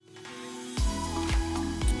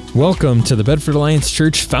Welcome to the Bedford Alliance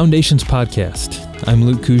Church Foundations Podcast. I'm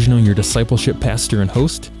Luke Kujno, your discipleship pastor and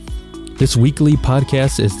host. This weekly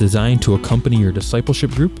podcast is designed to accompany your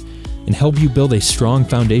discipleship group and help you build a strong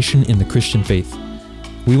foundation in the Christian faith.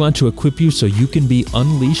 We want to equip you so you can be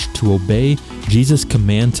unleashed to obey Jesus'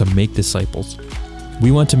 command to make disciples.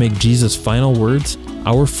 We want to make Jesus' final words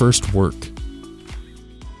our first work.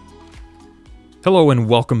 Hello and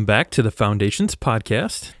welcome back to the Foundations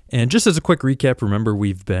Podcast. And just as a quick recap, remember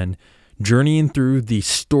we've been journeying through the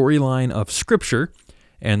storyline of Scripture.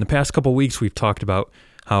 And the past couple weeks we've talked about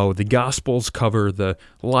how the Gospels cover the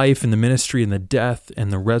life and the ministry and the death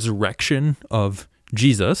and the resurrection of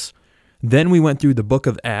Jesus. Then we went through the book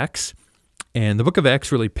of Acts, and the book of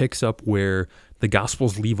Acts really picks up where the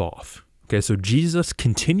Gospels leave off. Okay, so Jesus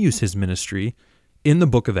continues his ministry in the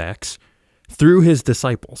book of Acts through his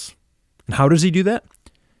disciples. And how does he do that?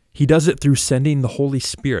 He does it through sending the Holy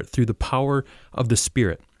Spirit, through the power of the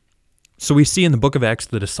Spirit. So we see in the book of Acts,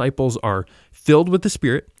 the disciples are filled with the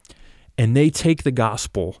Spirit, and they take the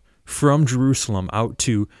gospel from Jerusalem out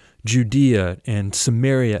to Judea and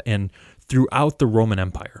Samaria and throughout the Roman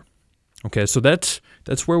Empire. Okay, so that's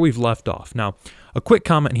where we've left off. Now, a quick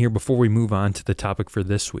comment here before we move on to the topic for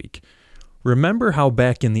this week. Remember how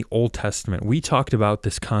back in the Old Testament, we talked about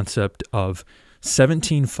this concept of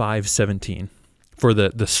 17:5-17 for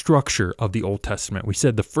the structure of the Old Testament. We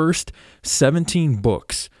said the first 17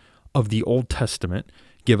 books of the Old Testament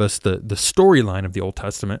give us the storyline of the Old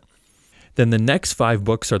Testament. Then the next 5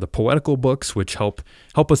 books are the poetical books, which help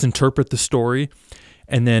us interpret the story.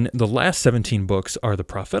 And then the last 17 books are the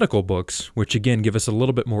prophetical books, which again give us a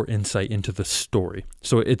little bit more insight into the story.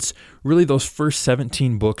 So it's really those first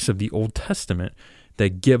 17 books of the Old Testament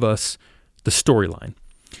that give us the storyline.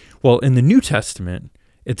 Well, in the New Testament,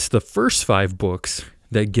 it's the first 5 books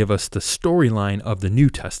that give us the storyline of the New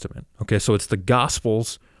Testament. Okay, so it's the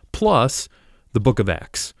Gospels plus the book of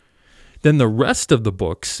Acts. Then the rest of the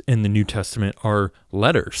books in the New Testament are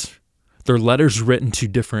letters. They're letters written to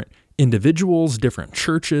different individuals, different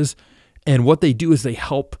churches, and what they do is they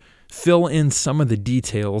help fill in some of the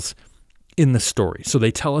details in the story. So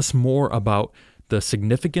they tell us more about the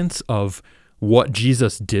significance of what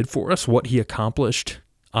Jesus did for us, what he accomplished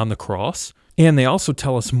on the cross, and they also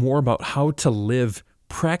tell us more about how to live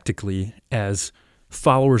practically as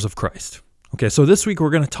followers of Christ. Okay, so this week we're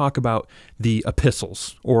going to talk about the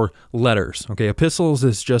epistles or letters. Okay, epistles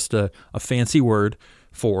is just a fancy word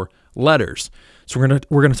for letters. So we're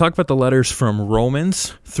going to talk about the letters from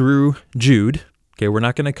Romans through Jude. Okay, we're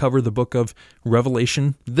not going to cover the book of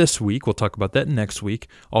Revelation this week. We'll talk about that next week,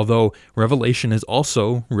 although Revelation is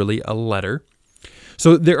also really a letter.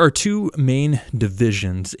 So there are 2 main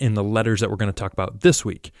divisions in the letters that we're going to talk about this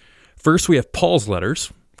week. First, we have Paul's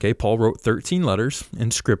letters. Okay, Paul wrote 13 letters in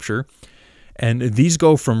Scripture, and these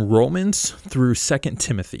go from Romans through 2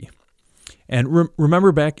 Timothy. And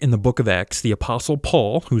remember back in the book of Acts, the Apostle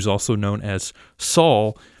Paul, who's also known as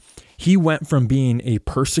Saul, he went from being a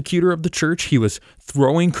persecutor of the church, he was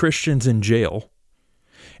throwing Christians in jail,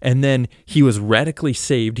 and then he was radically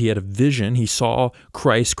saved. He had a vision. He saw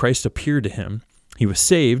Christ appeared to him. He was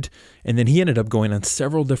saved, and then he ended up going on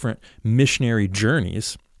several different missionary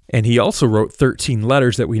journeys. And he also wrote 13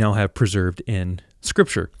 letters that we now have preserved in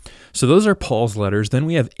Scripture. So those are Paul's letters. Then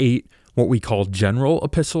we have 8 what we call general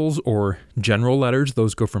epistles or general letters.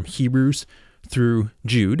 Those go from Hebrews through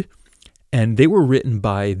Jude. And they were written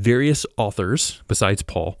by various authors besides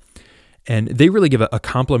Paul. And they really give a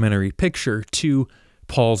complementary picture to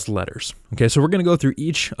Paul's letters. Okay, so we're going to go through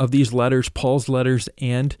each of these letters, Paul's letters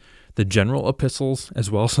and the general epistles as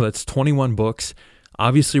well. So that's 21 books.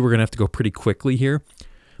 Obviously, we're going to have to go pretty quickly here,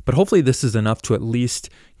 but hopefully this is enough to at least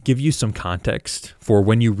give you some context for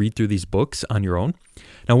when you read through these books on your own.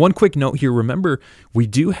 Now, one quick note here. Remember, we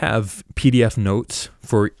do have PDF notes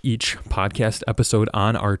for each podcast episode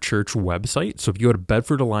on our church website. So if you go to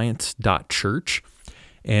bedfordalliance.church,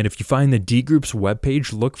 and if you find the D Group's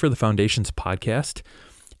webpage, look for the Foundations Podcast,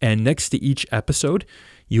 and next to each episode,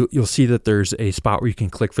 you'll see that there's a spot where you can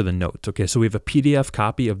click for the notes. Okay, so we have a PDF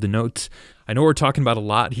copy of the notes. I know we're talking about a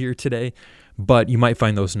lot here today, but you might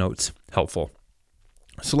find those notes helpful.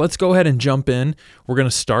 So let's go ahead and jump in. We're going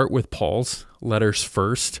to start with Paul's letters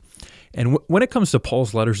first. And when it comes to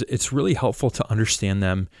Paul's letters, it's really helpful to understand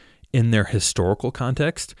them in their historical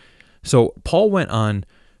context. So Paul went on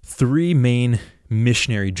 3 main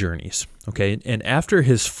missionary journeys. Okay, and after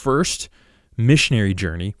his first missionary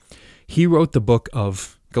journey, he wrote the book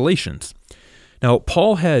of Galatians. Now,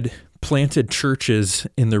 Paul had planted churches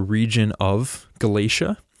in the region of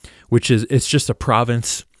Galatia, it's just a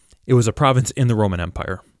province. It was a province in the Roman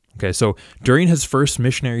Empire. Okay, so during his first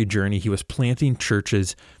missionary journey, he was planting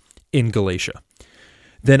churches in Galatia.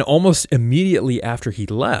 Then almost immediately after he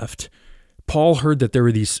left, Paul heard that there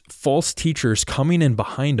were these false teachers coming in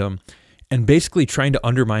behind him and basically trying to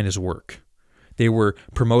undermine his work. They were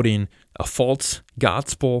promoting a false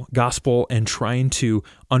gospel and trying to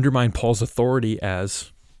undermine Paul's authority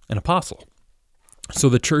as an apostle. So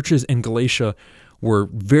the churches in Galatia were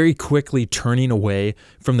very quickly turning away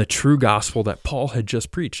from the true gospel that Paul had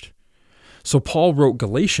just preached. So Paul wrote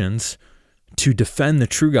Galatians to defend the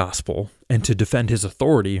true gospel and to defend his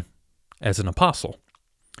authority as an apostle.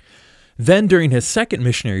 Then during his second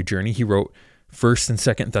missionary journey, he wrote 1st and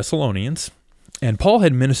 2nd Thessalonians, and Paul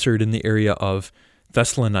had ministered in the area of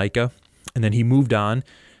Thessalonica, and then he moved on,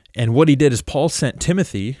 and what he did is Paul sent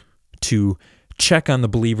Timothy to check on the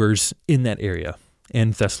believers in that area,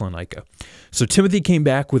 in Thessalonica. So Timothy came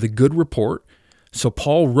back with a good report, so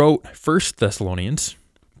Paul wrote 1st Thessalonians,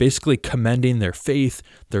 basically commending their faith,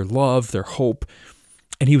 their love, their hope,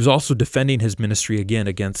 and he was also defending his ministry again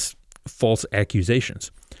against false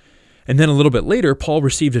accusations. And then a little bit later, Paul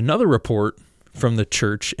received another report from the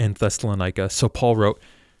church in Thessalonica, so Paul wrote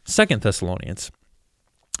 2nd Thessalonians.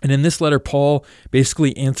 And in this letter, Paul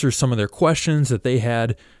basically answers some of their questions that they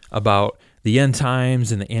had about the end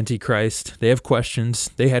times and the Antichrist. They have questions.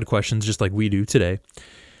 They had questions just like we do today.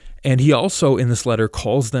 And he also, in this letter,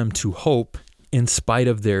 calls them to hope in spite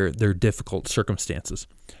of their difficult circumstances.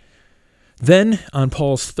 Then, on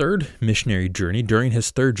Paul's third missionary journey, during his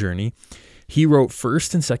third journey, he wrote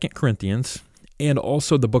 1st and 2nd Corinthians and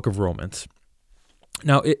also the book of Romans.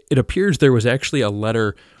 Now, it appears there was actually a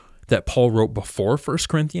letter that Paul wrote before 1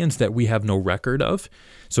 Corinthians that we have no record of.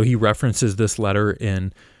 So he references this letter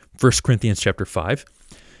in 1 Corinthians chapter 5.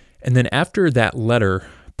 And then after that letter,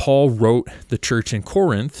 Paul wrote the church in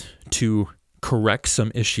Corinth to correct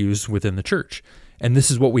some issues within the church. And this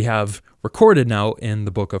is what we have recorded now in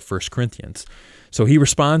the book of 1 Corinthians. So he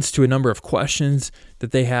responds to a number of questions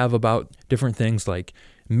that they have about different things like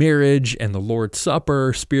marriage and the Lord's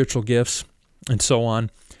Supper, spiritual gifts, and so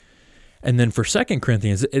on. And then for 2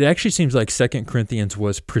 Corinthians, it actually seems like 2 Corinthians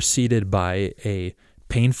was preceded by a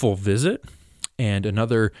painful visit and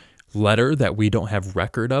another letter that we don't have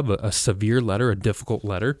record of, a severe letter, a difficult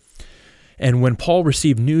letter. And when Paul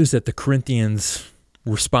received news that the Corinthians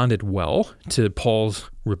responded well to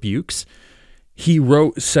Paul's rebukes, he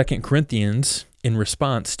wrote 2 Corinthians in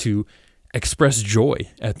response to express joy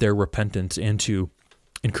at their repentance and to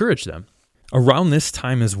encourage them. Around this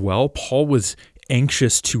time as well, Paul was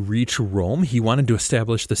anxious to reach Rome. He wanted to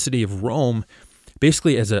establish the city of Rome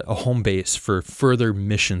basically as a home base for further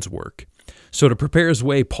missions work. So to prepare his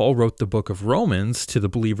way, Paul wrote the book of Romans to the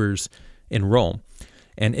believers in Rome.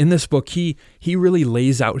 And in this book, he really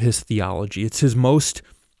lays out his theology. It's his most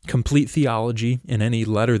complete theology in any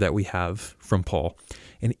letter that we have from Paul.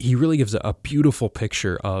 And he really gives a beautiful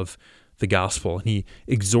picture of the gospel. And he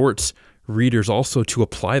exhorts readers also to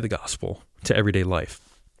apply the gospel to everyday life.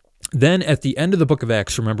 Then at the end of the book of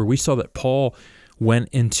Acts, remember, we saw that Paul went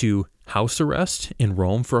into house arrest in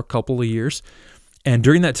Rome for a couple of years. And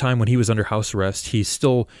during that time when he was under house arrest, he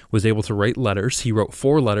still was able to write letters. He wrote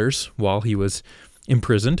 4 letters while he was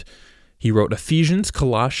imprisoned. He wrote Ephesians,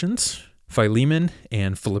 Colossians, Philemon,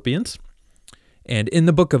 and Philippians. And in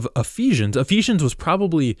the book of Ephesians was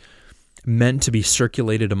probably meant to be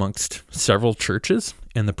circulated amongst several churches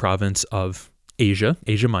in the province of Asia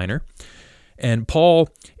Minor. And Paul,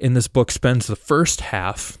 in this book, spends the first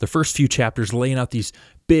few chapters, laying out these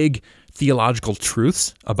big theological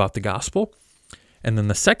truths about the gospel. And then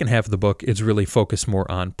the second half of the book is really focused more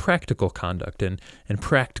on practical conduct and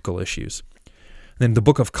practical issues. Then the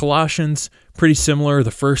book of Colossians, pretty similar.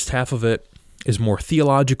 The first half of it is more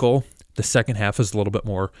theological. The second half is a little bit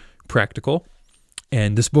more practical.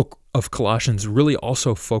 And this book of Colossians really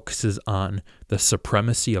also focuses on the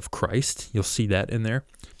supremacy of Christ. You'll see that in there.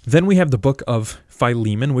 Then we have the book of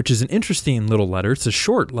Philemon, which is an interesting little letter. It's a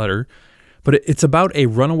short letter, but it's about a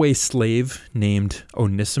runaway slave named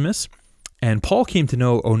Onesimus. And Paul came to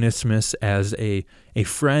know Onesimus as a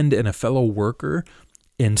friend and a fellow worker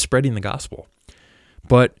in spreading the gospel.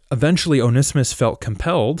 But eventually Onesimus felt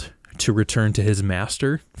compelled to return to his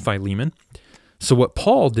master, Philemon. So what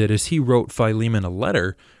Paul did is he wrote Philemon a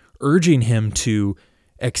letter urging him to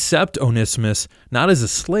accept Onesimus not as a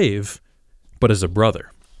slave, but as a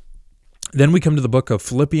brother. Then we come to the book of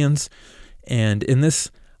Philippians, and in this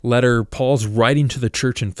letter, Paul's writing to the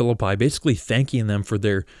church in Philippi, basically thanking them for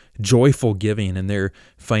their joyful giving and their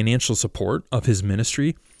financial support of his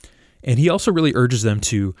ministry. And he also really urges them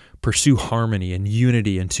to pursue harmony and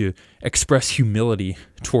unity and to express humility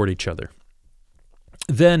toward each other.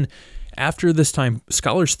 Then, after this time,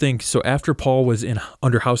 scholars think, so after Paul was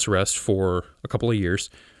under house arrest for a couple of years,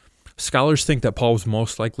 Scholars think that Paul was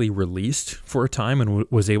most likely released for a time and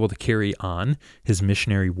was able to carry on his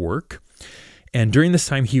missionary work. And during this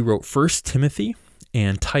time, he wrote 1 Timothy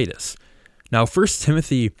and Titus. Now, 1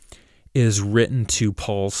 Timothy is written to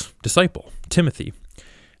Paul's disciple, Timothy.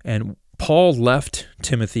 And Paul left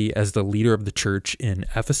Timothy as the leader of the church in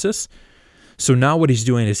Ephesus. So now what he's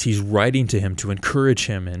doing is he's writing to him to encourage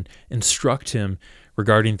him and instruct him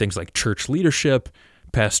regarding things like church leadership,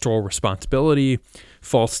 pastoral responsibility,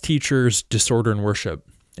 false teachers, disorder in worship,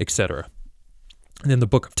 etc. And then the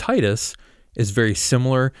book of Titus is very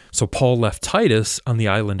similar. So Paul left Titus on the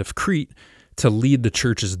island of Crete to lead the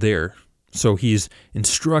churches there. So he's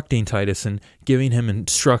instructing Titus and giving him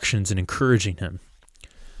instructions and encouraging him.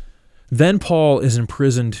 Then Paul is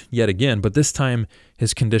imprisoned yet again, but this time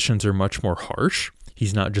his conditions are much more harsh.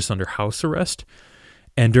 He's not just under house arrest.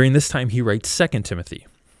 And during this time, he writes 2 Timothy.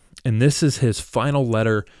 And this is his final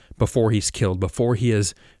letter before he's killed, before he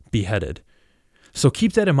is beheaded. So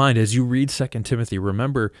keep that in mind as you read 2 Timothy.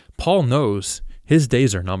 Remember, Paul knows his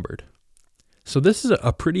days are numbered. So this is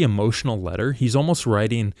a pretty emotional letter. He's almost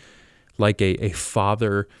writing like a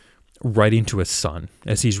father writing to his son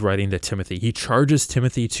as he's writing to Timothy. He charges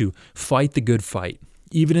Timothy to fight the good fight.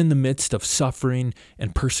 Even in the midst of suffering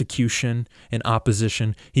and persecution and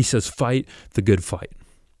opposition, he says, fight the good fight.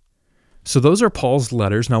 So those are Paul's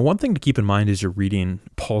letters. Now, one thing to keep in mind as you're reading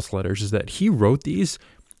Paul's letters is that he wrote these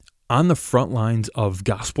on the front lines of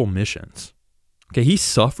gospel missions. Okay, he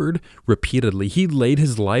suffered repeatedly. He laid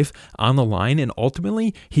his life on the line, and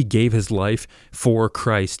ultimately, he gave his life for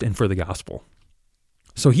Christ and for the gospel.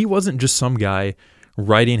 So he wasn't just some guy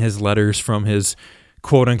writing his letters from his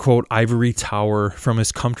quote-unquote ivory tower, from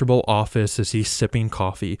his comfortable office as he's sipping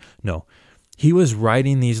coffee. No, he was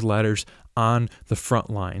writing these letters on the front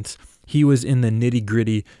lines. He was in the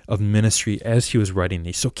nitty-gritty of ministry as he was writing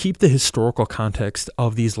these. So keep the historical context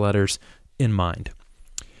of these letters in mind.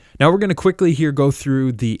 Now we're going to quickly here go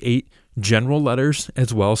through the 8 general letters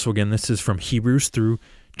as well. So again, this is from Hebrews through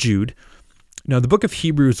Jude. Now, the book of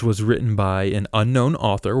Hebrews was written by an unknown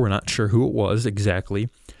author. We're not sure who it was exactly,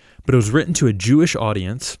 but it was written to a Jewish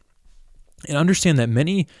audience. And understand that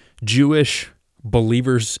many Jewish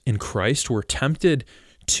believers in Christ were tempted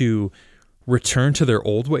to return to their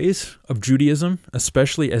old ways of Judaism,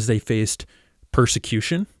 especially as they faced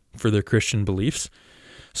persecution for their Christian beliefs.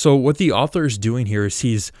 So what the author is doing here is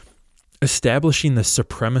he's establishing the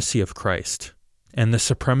supremacy of Christ and the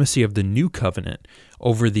supremacy of the new covenant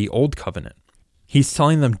over the old covenant. He's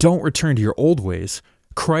telling them, don't return to your old ways.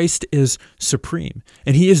 Christ is supreme,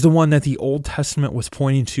 and he is the one that the Old Testament was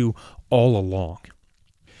pointing to all along.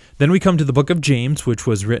 Then we come to the book of James, which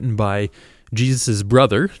was written by Jesus'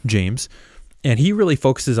 brother, James, and he really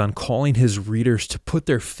focuses on calling his readers to put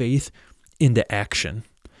their faith into action.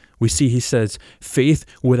 We see he says, faith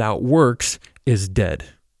without works is dead.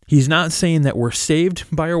 He's not saying that we're saved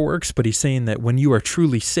by our works, but he's saying that when you are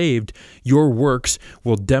truly saved, your works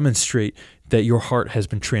will demonstrate that your heart has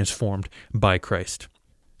been transformed by Christ.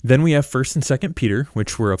 Then we have 1st and 2nd Peter,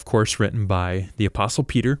 which were, of course, written by the Apostle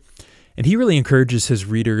Peter. And he really encourages his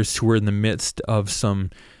readers who are in the midst of some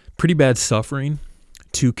pretty bad suffering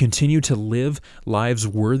to continue to live lives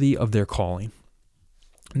worthy of their calling.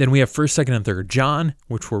 Then we have 1st, 2nd, and 3rd John,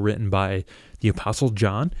 which were written by the Apostle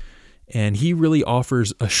John. And he really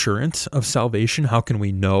offers assurance of salvation. How can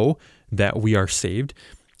we know that we are saved?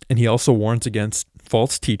 And he also warns against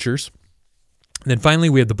false teachers. And then finally,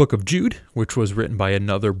 we have the book of Jude, which was written by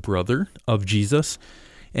another brother of Jesus.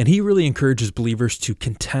 And he really encourages believers to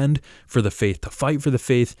contend for the faith, to fight for the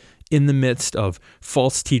faith in the midst of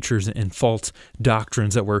false teachers and false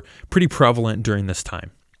doctrines that were pretty prevalent during this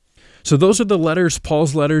time. So those are the letters,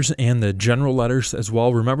 Paul's letters and the general letters as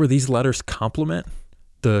well. Remember, these letters complement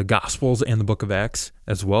the Gospels and the book of Acts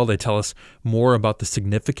as well. They tell us more about the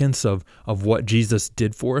significance of what Jesus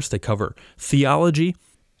did for us. They cover theology,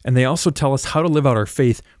 and they also tell us how to live out our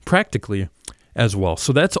faith practically as well.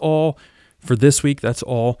 So that's all for this week. That's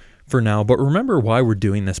all for now. But remember why we're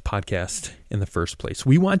doing this podcast in the first place.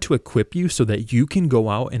 We want to equip you so that you can go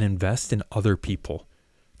out and invest in other people.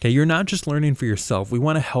 Okay, you're not just learning for yourself. We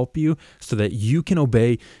want to help you so that you can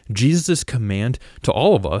obey Jesus' command to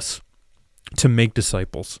all of us to make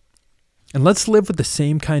disciples. And let's live with the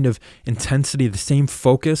same kind of intensity, the same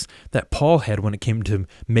focus that Paul had when it came to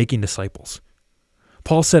making disciples.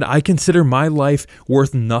 Paul said, I consider my life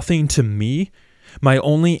worth nothing to me. My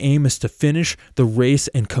only aim is to finish the race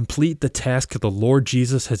and complete the task that the Lord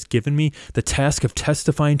Jesus has given me, the task of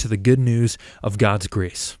testifying to the good news of God's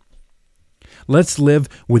grace. Let's live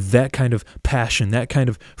with that kind of passion, that kind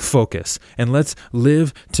of focus, and let's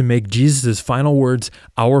live to make Jesus' final words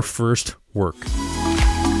our first work.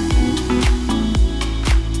 Bye.